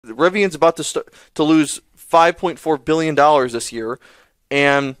Rivian's about to lose $5.4 billion this year,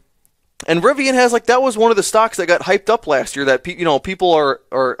 and Rivian has like that was one of the stocks that got hyped up last year that people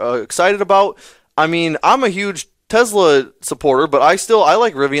are excited about. I mean, I'm a huge Tesla supporter, but I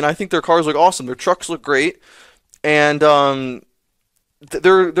like Rivian. I think their cars look awesome. Their trucks look great, and their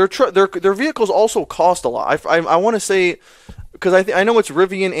vehicles also cost a lot. I want to say because I know it's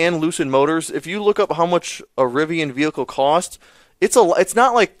Rivian and Lucid Motors. If you look up how much a Rivian vehicle costs, it's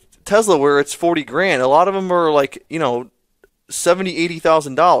not like Tesla where it's 40 grand. A lot of them are like 70,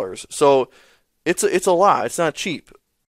 $80,000. So it's a lot. It's not cheap.